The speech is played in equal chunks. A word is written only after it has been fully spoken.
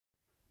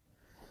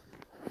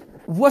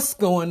What's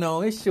going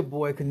on? It's your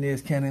boy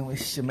Kaniz Cannon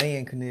with your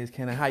man Kaniz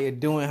Cannon. How you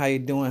doing? How you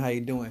doing? How you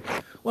doing?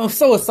 Well, I'm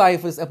so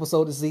excited for this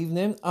episode this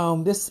evening.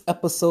 This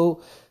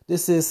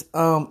is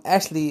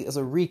actually is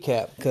a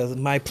recap because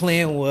my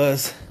plan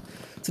was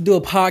to do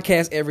a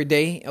podcast every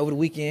day over the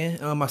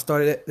weekend. I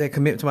started that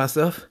commitment to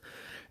myself,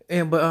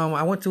 but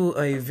I went to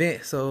an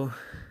event, so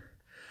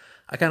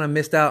I kind of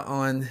missed out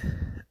on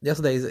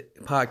yesterday's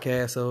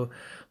podcast. So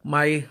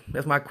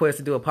that's my quest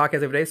to do a podcast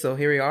every day. So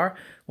here we are.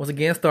 Once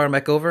again, starting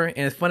back over.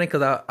 And it's funny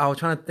because I was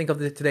trying to think of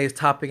today's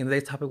topic, and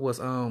today's topic was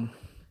how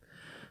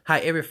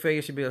every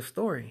failure should be a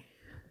story.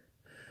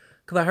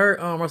 Because I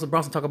heard Russell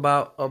Brunson talk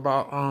about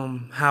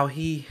how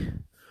he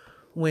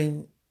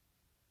when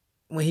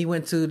he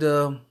went to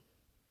the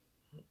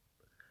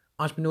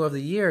Entrepreneur of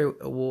the Year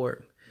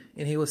award,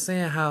 and he was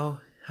saying how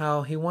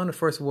he won the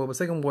first award, but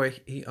second award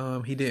he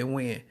didn't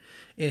win.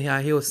 And how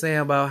he was saying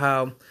about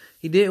how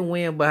he didn't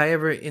win, but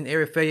however, in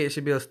every failure it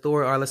should be a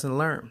story or a lesson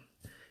learned.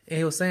 And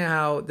he was saying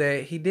how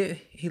that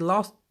he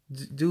lost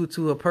due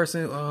to a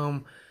person.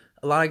 A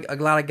lot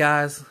of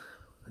guys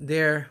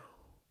there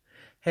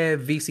had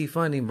VC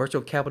funding,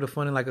 virtual capital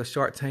funding, like a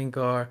Shark Tank,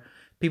 or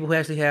people who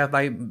actually have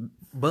like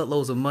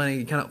buttloads of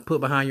money kind of put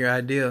behind your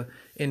idea.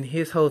 And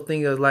his whole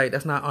thing is like,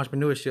 that's not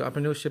entrepreneurship.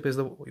 Entrepreneurship is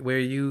where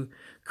you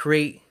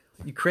create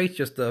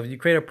your stuff, you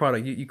create a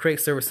product, you create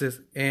services,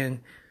 and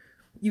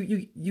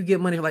you get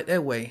money like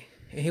that way.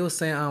 And he was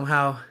saying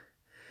how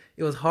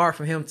it was hard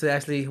for him to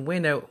actually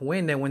win that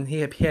when he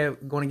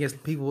had going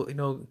against people,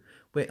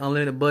 with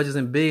unlimited budgets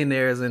and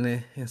billionaires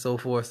and so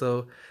forth.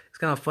 So it's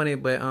kind of funny,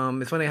 but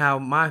it's funny how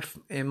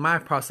in my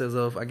process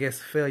of, I guess,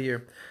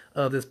 failure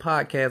of this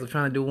podcast, of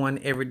trying to do one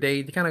every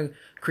day to kind of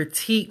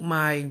critique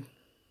my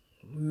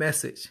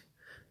message,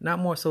 not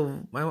more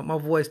so my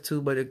voice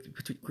too, but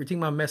critique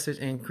my message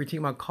and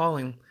critique my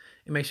calling,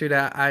 and make sure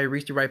that I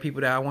reach the right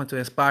people that I want to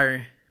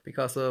inspire.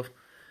 Because of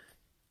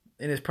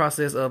in this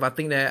process of, I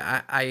think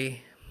that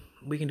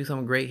we can do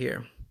something great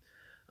here,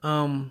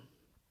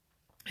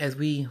 as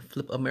we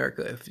flip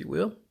America, if you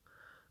will.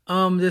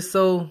 Just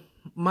so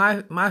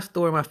my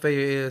story, my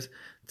failure is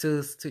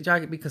to try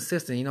to be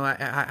consistent.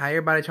 I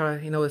everybody try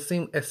to,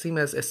 it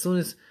seems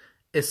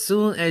as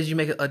soon as you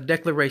make a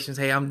declaration,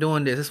 say, hey, I'm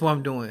doing this. This is what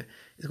I'm doing.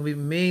 It's gonna be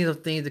millions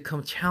of things that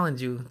come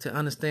challenge you to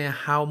understand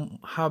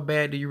how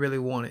bad do you really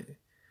want it.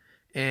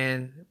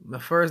 And the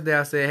first day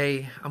I said,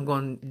 hey, I'm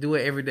going to do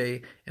it every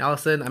day. And all of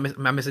a sudden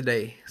I miss a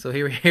day. So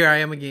here I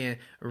am again,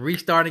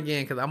 restart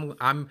again. Cause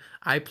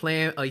I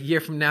plan a year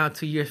from now,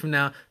 2 years from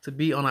now to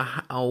be on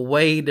a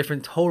way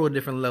different, total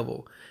different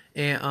level.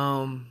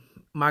 And,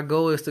 my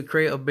goal is to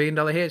create $1 billion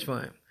hedge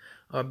fund,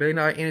 a $1 billion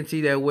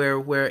entity that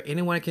where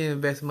anyone can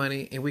invest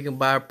money and we can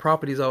buy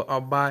properties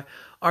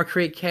or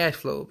create cash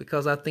flow,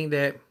 because I think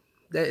that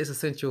is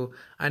essential.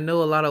 I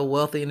know a lot of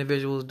wealthy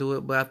individuals do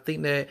it, but I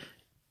think that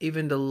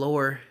even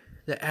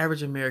the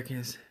average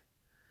Americans,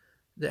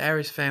 the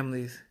average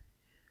families,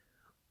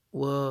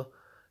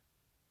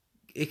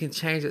 it can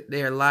change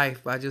their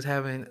life by just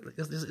having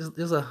just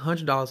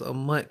 $100 a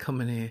month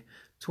coming in,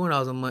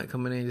 $200 a month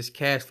coming in, just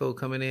cash flow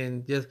coming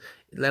in, just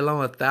let alone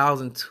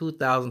 1,000,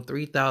 2,000,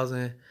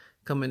 3,000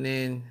 coming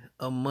in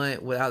a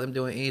month without them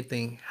doing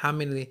anything. How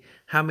many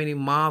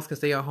moms can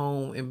stay at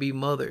home and be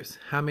mothers?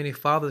 How many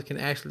fathers can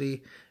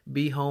actually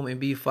be home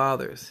and be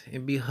fathers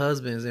and be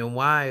husbands and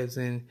wives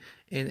and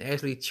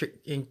actually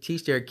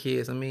teach their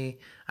kids? I mean,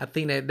 I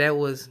think that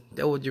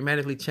would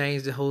dramatically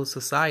change the whole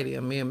society. I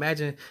mean,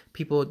 imagine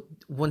people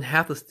wouldn't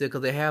have to steal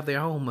because they have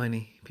their own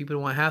money. People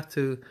don't have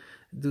to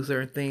do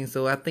certain things.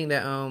 So I think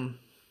that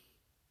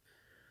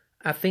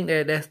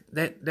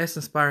that's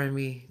inspiring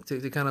me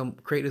to kind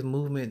of create this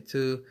movement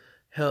to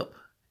help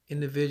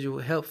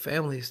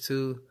families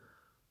to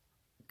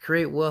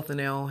create wealth in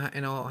their own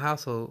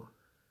household.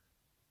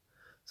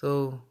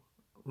 So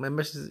my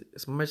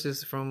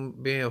message from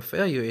being a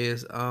failure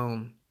is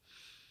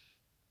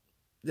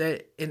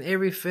that in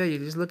every failure,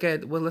 just look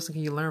at what lesson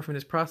can you learn from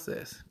this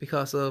process.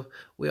 Because of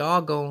we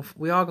all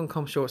gonna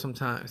come short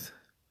sometimes.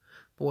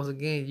 But once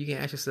again, you can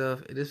ask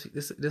yourself, is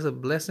this a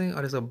blessing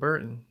or is a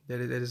burden that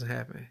doesn't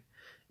happen?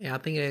 And I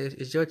think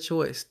it's your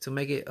choice to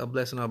make it a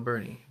blessing or a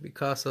burden.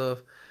 Because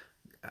of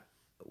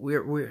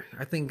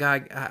I think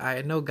God,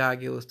 I know God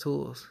gives us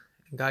tools.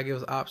 God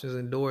gives us options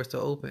and doors to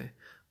open.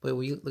 But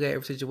when you look at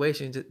every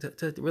situation,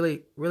 to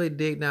really, really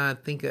dig down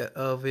and think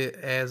of it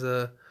as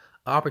a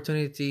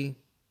opportunity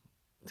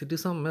to do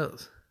something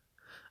else.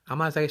 I'm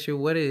not exactly sure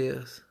what it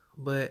is,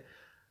 but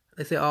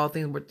they say all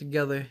things work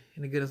together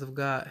in the goodness of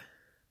God,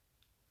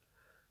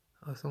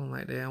 or something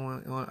like that. I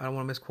don't want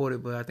to misquote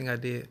it, but I think I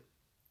did.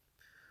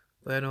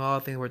 But I know all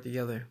things work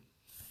together.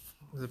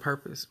 There's a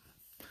purpose.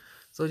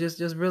 So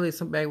just really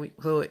sit back.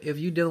 So if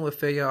you're dealing with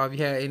failure or if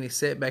you had any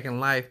setback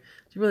in life,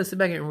 you really sit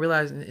back and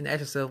realize and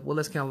ask yourself, what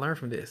lesson can I learn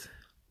from this?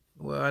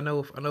 Well, I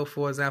know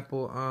for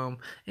example,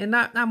 and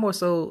not more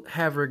so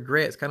have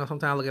regrets. Kind of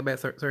sometimes look at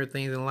certain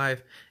things in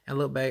life and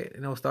look back,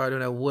 start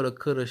doing that woulda,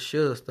 coulda,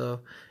 shoulda stuff,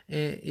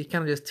 and it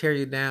kind of just tear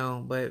you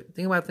down. But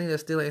think about things that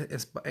still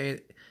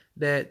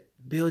that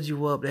build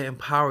you up, that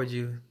empowered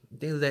you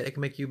things that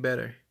can make you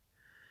better.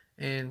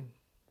 And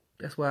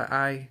that's what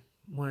I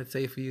want to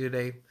say for you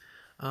today.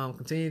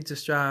 Continue to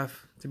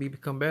strive to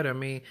become better. I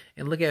mean,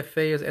 and look at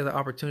failures as an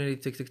opportunity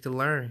to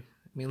learn.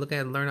 I mean, look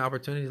at learning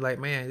opportunities like,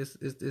 man, this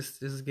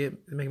is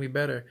making me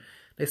better.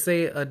 They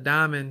say a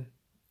diamond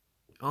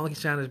only can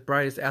shine as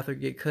bright as after it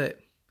get cut.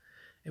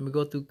 And we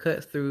go through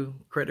cuts through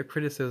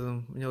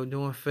criticism,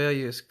 doing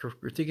failures,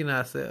 critiquing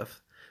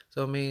ourselves.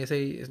 So I mean,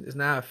 say it's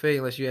not a failure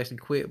unless you actually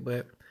quit.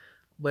 But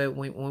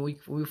when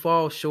we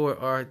fall short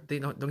or they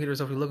don't get the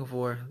results we're looking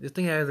for, this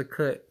thing has a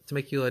cut to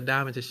make you a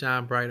diamond to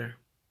shine brighter.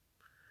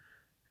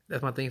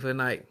 That's my thing for the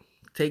night.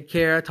 Take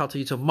care. Talk to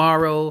you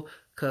tomorrow,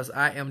 because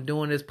I am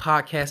doing this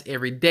podcast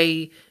every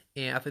day.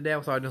 And after that,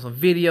 we'll start doing some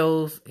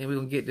videos, and we're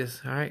going to get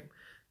this. All right.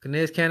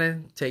 Cornelius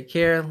Cannon, take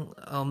care.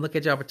 Look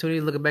at your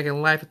opportunities. Looking back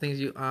in life for things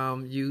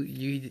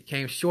you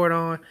came short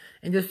on.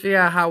 And just figure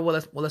out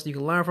what lesson you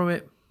can learn from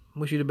it.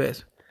 Wish you the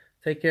best.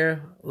 Take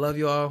care. Love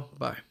you all.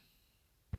 Bye.